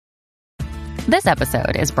This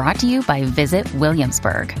episode is brought to you by Visit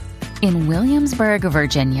Williamsburg. In Williamsburg,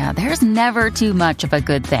 Virginia, there's never too much of a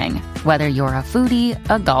good thing. Whether you're a foodie,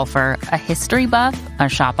 a golfer, a history buff, a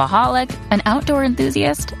shopaholic, an outdoor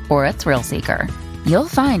enthusiast, or a thrill seeker, you'll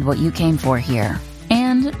find what you came for here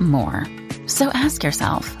and more. So ask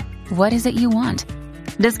yourself, what is it you want?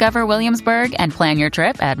 Discover Williamsburg and plan your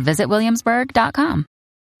trip at visitwilliamsburg.com.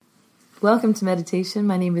 Welcome to meditation.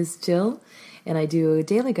 My name is Jill, and I do a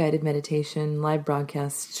daily guided meditation live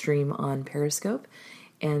broadcast stream on Periscope,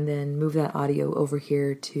 and then move that audio over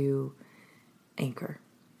here to Anchor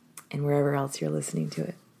and wherever else you're listening to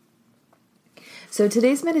it. So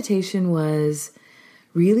today's meditation was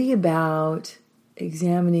really about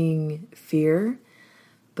examining fear,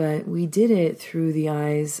 but we did it through the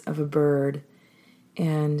eyes of a bird.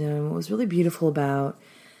 And what was really beautiful about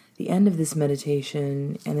the end of this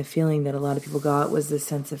meditation and the feeling that a lot of people got was this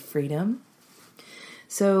sense of freedom.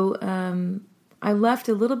 So I left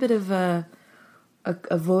a little bit of an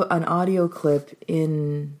audio clip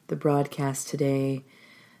in the broadcast today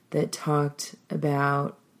that talked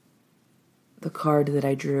about the card that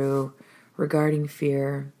I drew regarding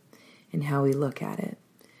fear and how we look at it.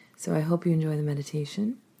 So I hope you enjoy the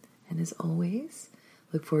meditation. And as always,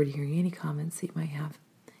 look forward to hearing any comments that you might have.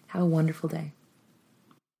 Have a wonderful day.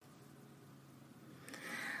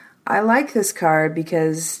 I like this card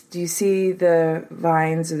because do you see the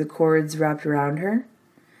vines or the cords wrapped around her?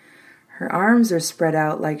 Her arms are spread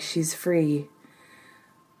out like she's free,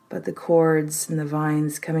 but the cords and the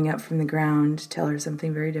vines coming up from the ground tell her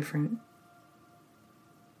something very different.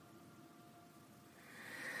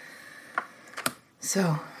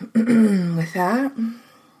 So, with that,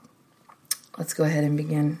 let's go ahead and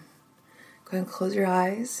begin. Go ahead and close your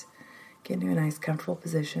eyes. Get into a nice, comfortable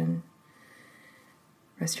position.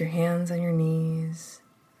 Rest your hands on your knees,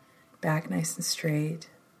 back nice and straight.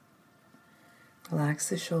 Relax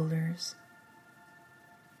the shoulders.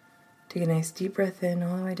 Take a nice deep breath in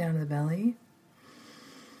all the way down to the belly.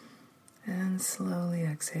 And slowly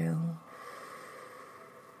exhale.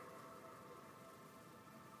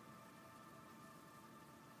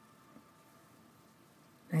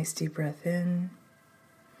 Nice deep breath in.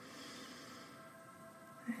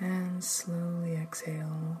 And slowly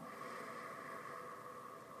exhale.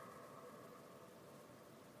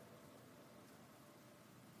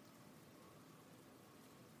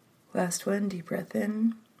 Last one, deep breath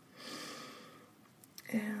in.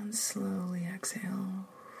 And slowly exhale.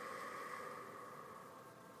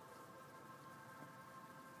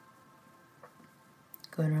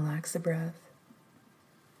 Go and relax the breath.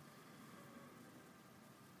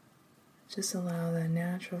 Just allow that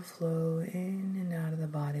natural flow in and out of the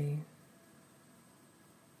body.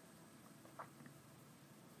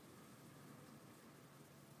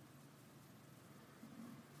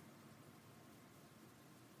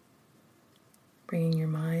 Bringing your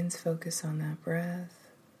mind's focus on that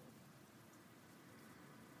breath.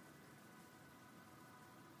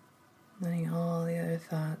 Letting all the other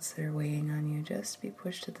thoughts that are weighing on you just be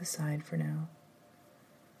pushed to the side for now.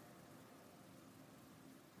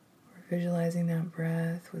 We're visualizing that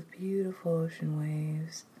breath with beautiful ocean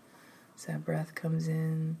waves. As that breath comes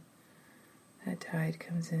in, that tide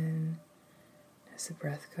comes in. As the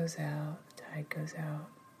breath goes out, the tide goes out.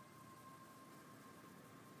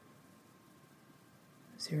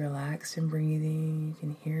 As you're relaxed and breathing, you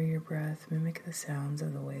can hear your breath mimic the sounds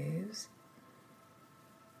of the waves.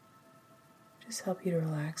 Just help you to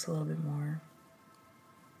relax a little bit more.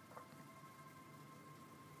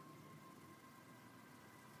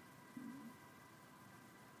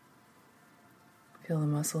 Feel the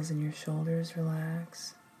muscles in your shoulders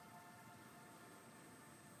relax.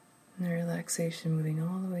 And the relaxation moving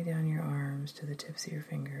all the way down your arms to the tips of your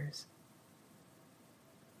fingers.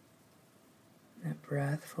 That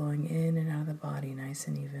breath flowing in and out of the body nice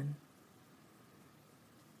and even.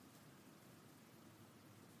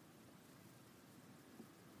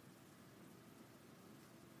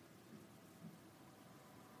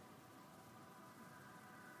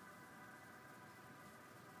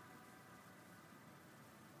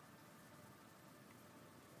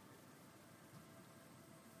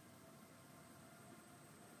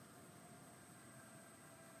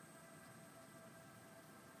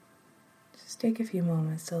 Just take a few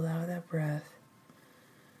moments to allow that breath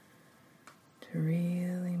to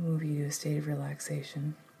really move you to a state of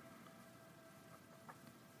relaxation.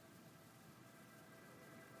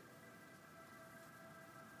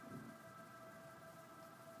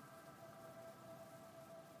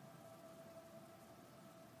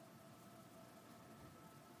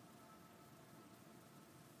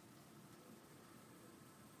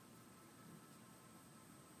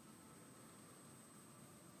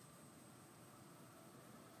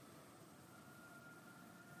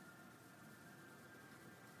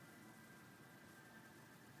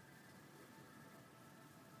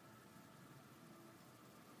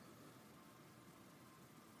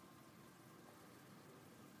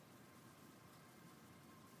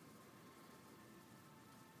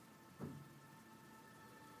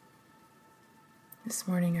 This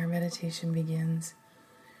morning our meditation begins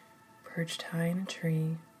perched high in a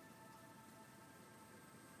tree.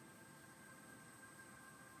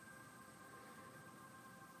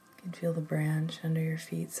 You can feel the branch under your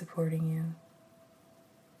feet supporting you.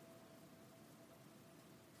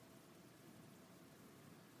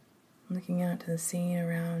 Looking out to the scene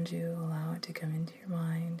around you, allow it to come into your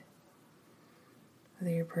mind.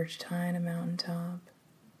 Whether you're perched high on a mountaintop,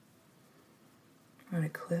 on a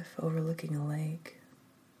cliff overlooking a lake,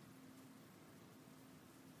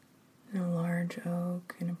 in a large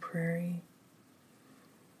oak, in a prairie,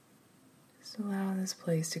 just allow this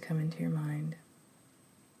place to come into your mind.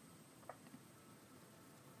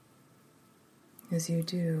 As you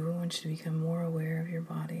do, I want you to become more aware of your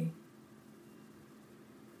body.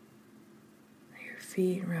 Your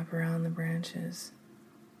feet wrap around the branches.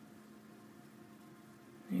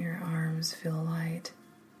 Your arms feel light.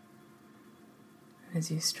 And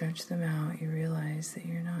as you stretch them out, you realize that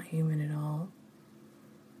you're not human at all,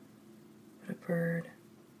 but a bird.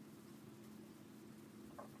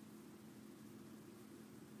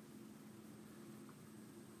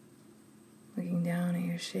 Looking down at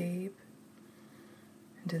your shape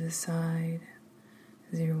and to the side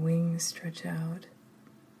as your wings stretch out,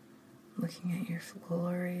 looking at your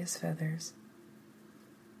glorious feathers.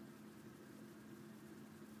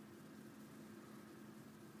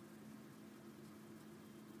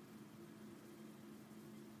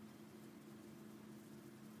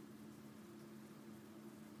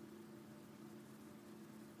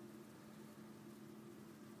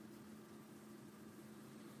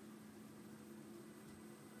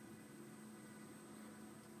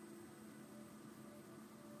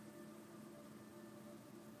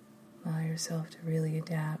 Allow yourself to really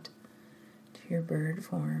adapt to your bird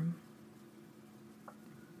form.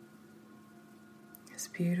 This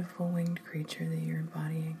beautiful winged creature that you're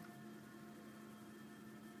embodying.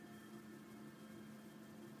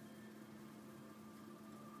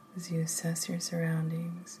 As you assess your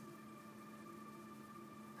surroundings,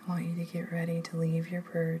 I want you to get ready to leave your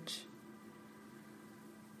perch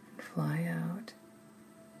and fly out.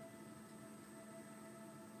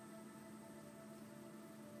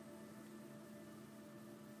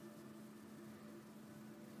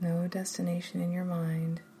 No destination in your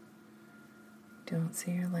mind. You don't see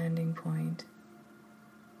your landing point.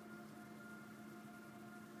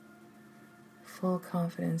 Full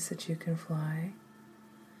confidence that you can fly.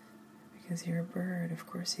 Because you're a bird, of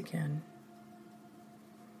course you can.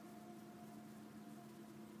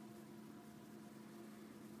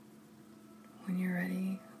 When you're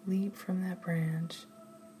ready, leap from that branch.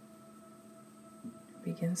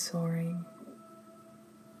 Begin soaring.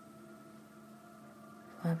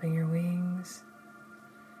 Flapping your wings,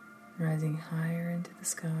 rising higher into the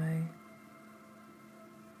sky.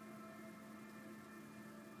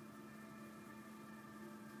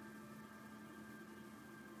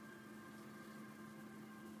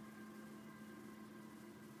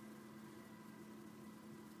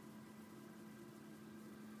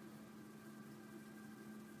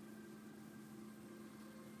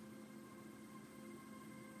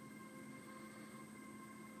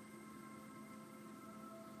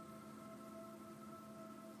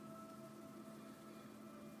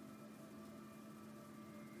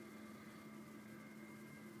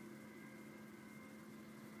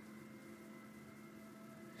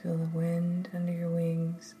 Feel the wind under your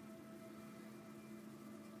wings,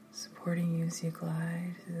 supporting you as you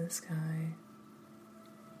glide through the sky.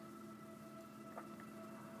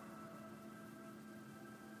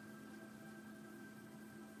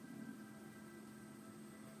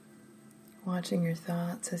 Watching your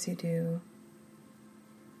thoughts as you do.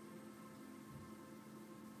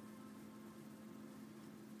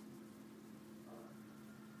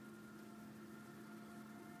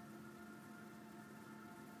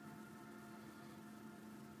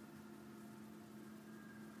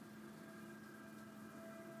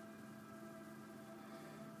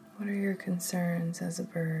 What are your concerns as a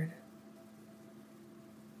bird?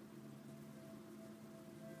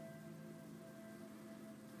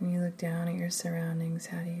 When you look down at your surroundings,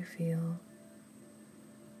 how do you feel?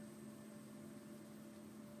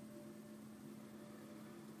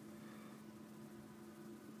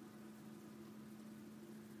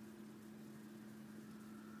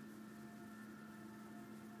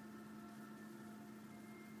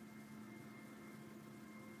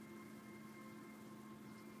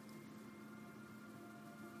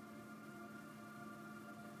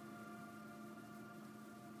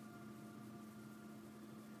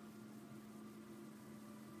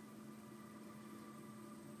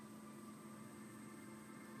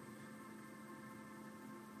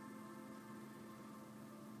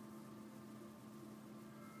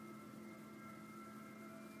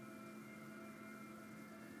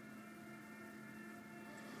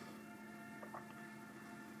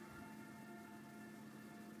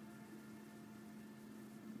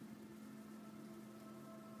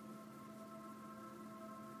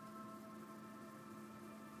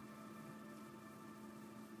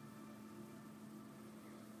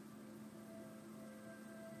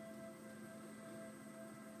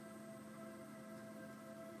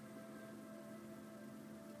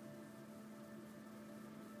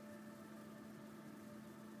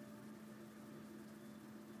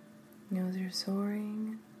 As you're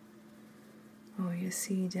soaring, you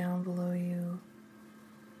see down below you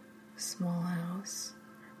a small house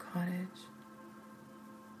or cottage.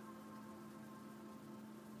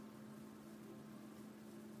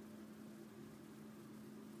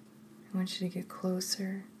 I want you to get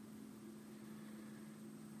closer.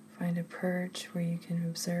 Find a perch where you can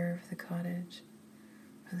observe the cottage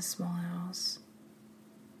or the small house.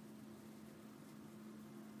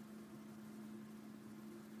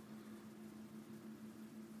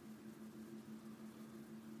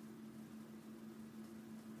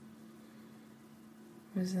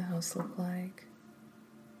 What does the house look like?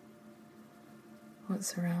 What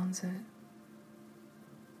surrounds it?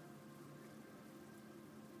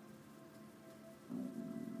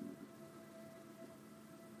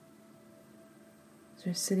 As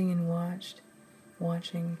you're sitting and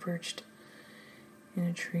watching, perched in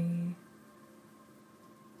a tree,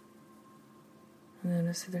 I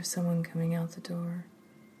notice that there's someone coming out the door.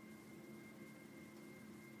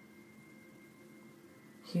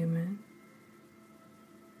 Human.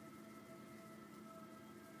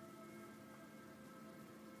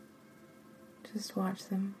 Just watch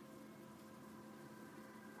them.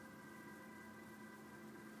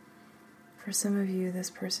 For some of you, this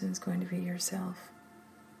person is going to be yourself,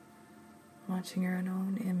 watching your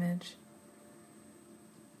own image,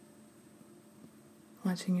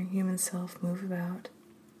 watching your human self move about.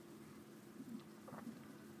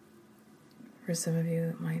 For some of you,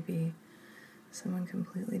 it might be someone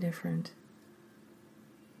completely different.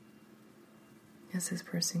 As this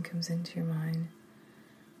person comes into your mind,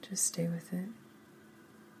 just stay with it.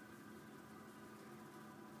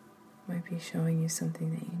 Might be showing you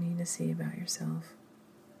something that you need to see about yourself.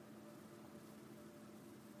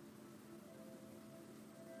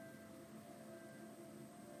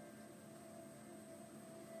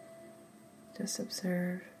 Just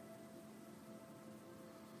observe.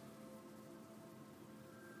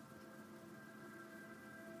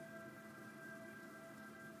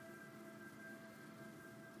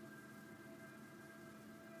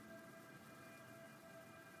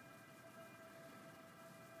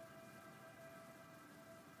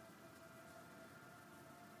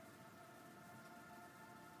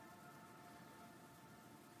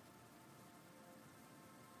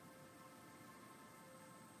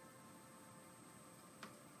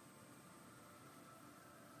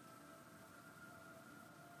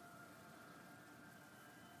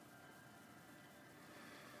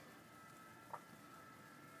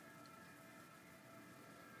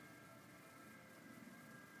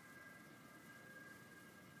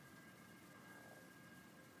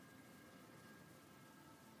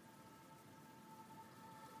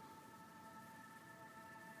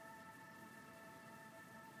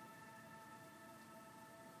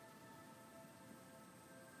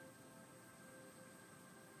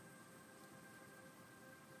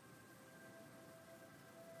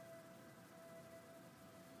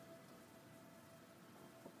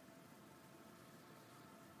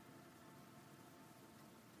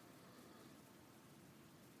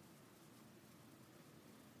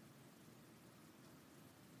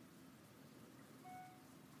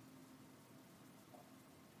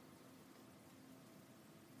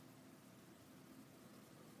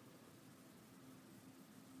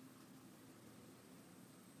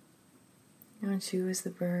 I want you as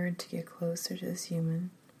the bird to get closer to this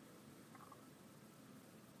human.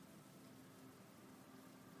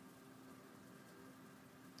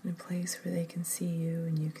 In a place where they can see you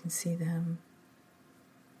and you can see them.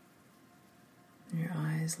 And your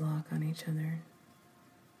eyes lock on each other.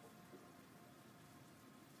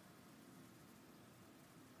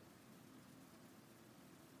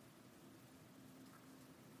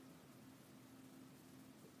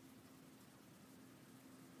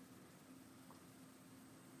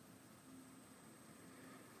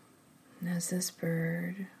 And as this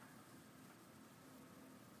bird,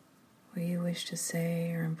 what you wish to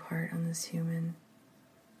say or impart on this human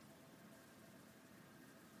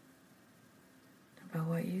about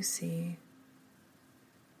what you see,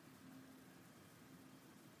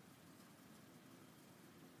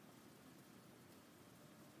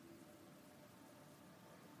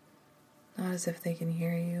 not as if they can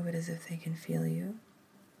hear you, but as if they can feel you.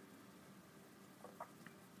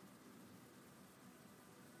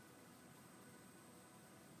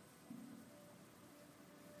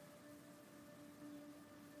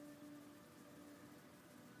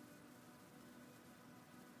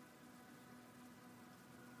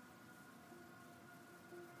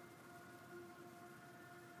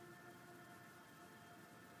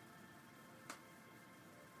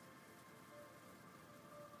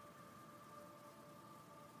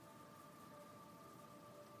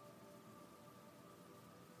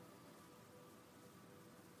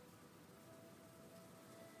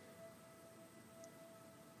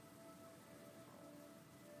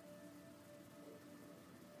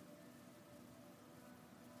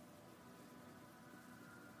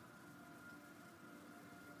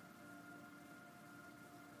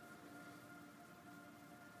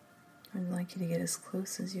 I'd like you to get as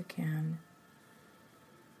close as you can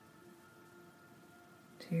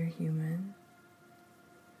to your human.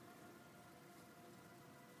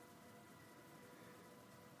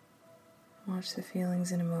 Watch the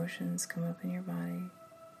feelings and emotions come up in your body.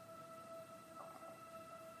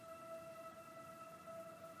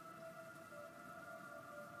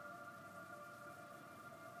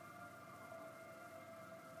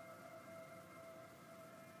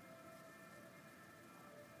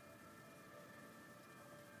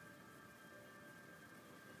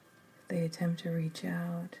 They attempt to reach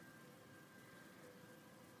out.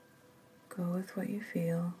 Go with what you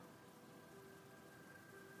feel.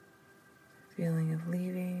 Feeling of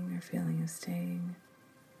leaving or feeling of staying.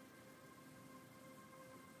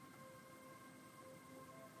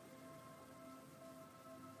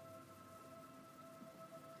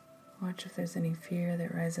 Watch if there's any fear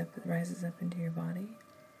that rises up into your body.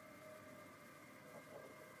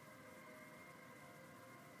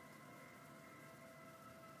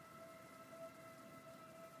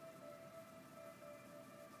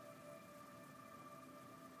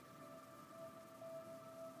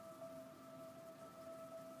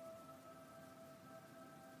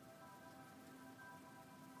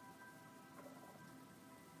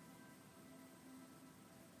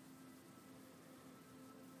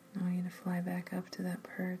 I want you to fly back up to that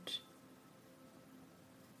perch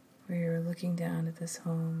where you're looking down at this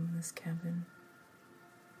home, this cabin.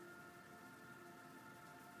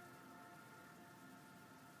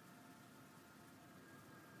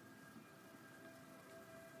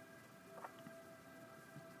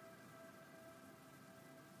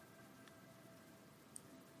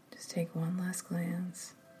 Just take one last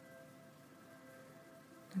glance,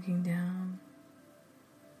 looking down.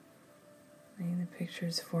 Letting the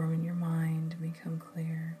pictures form in your mind become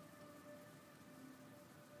clear.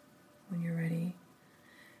 When you're ready,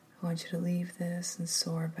 I want you to leave this and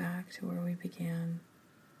soar back to where we began.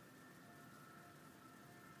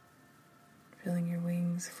 Feeling your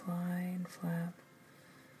wings fly and flap.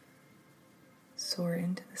 Soar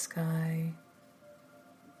into the sky.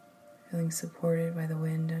 Feeling supported by the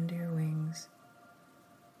wind under your wings.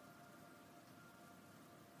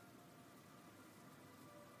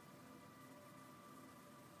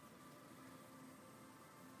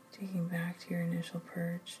 Taking back to your initial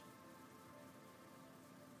perch,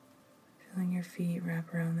 feeling your feet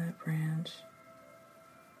wrap around that branch.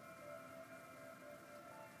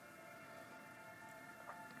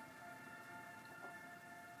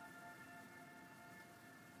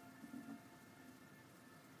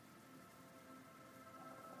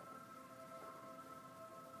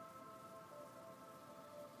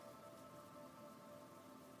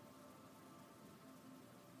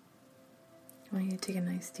 I want you to take a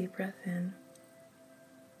nice deep breath in.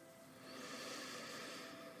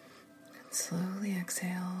 And slowly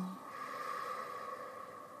exhale.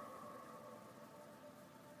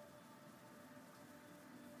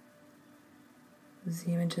 As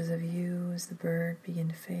the images of you as the bird begin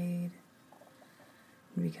to fade,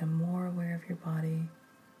 you become more aware of your body.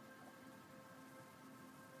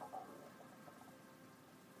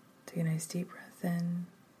 Take a nice deep breath in.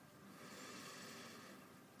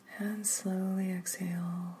 And slowly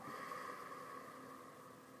exhale.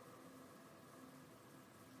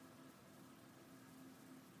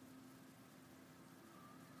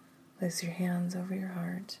 Place your hands over your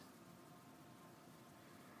heart.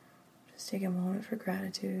 Just take a moment for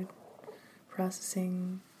gratitude,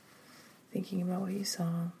 processing, thinking about what you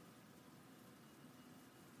saw.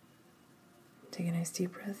 Take a nice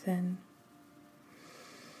deep breath in.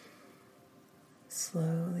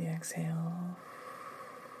 Slowly exhale.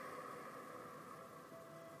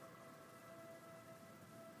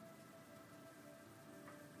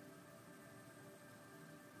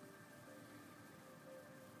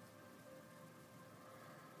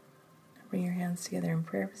 Bring your hands together in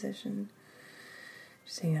prayer position.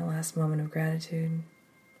 Just taking that last moment of gratitude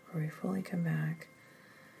before we fully come back.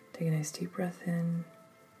 Take a nice deep breath in.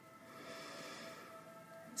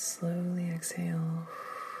 And slowly exhale.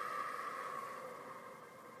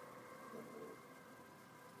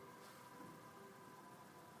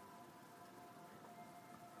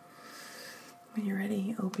 When you're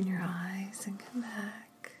ready, open your eyes and come back.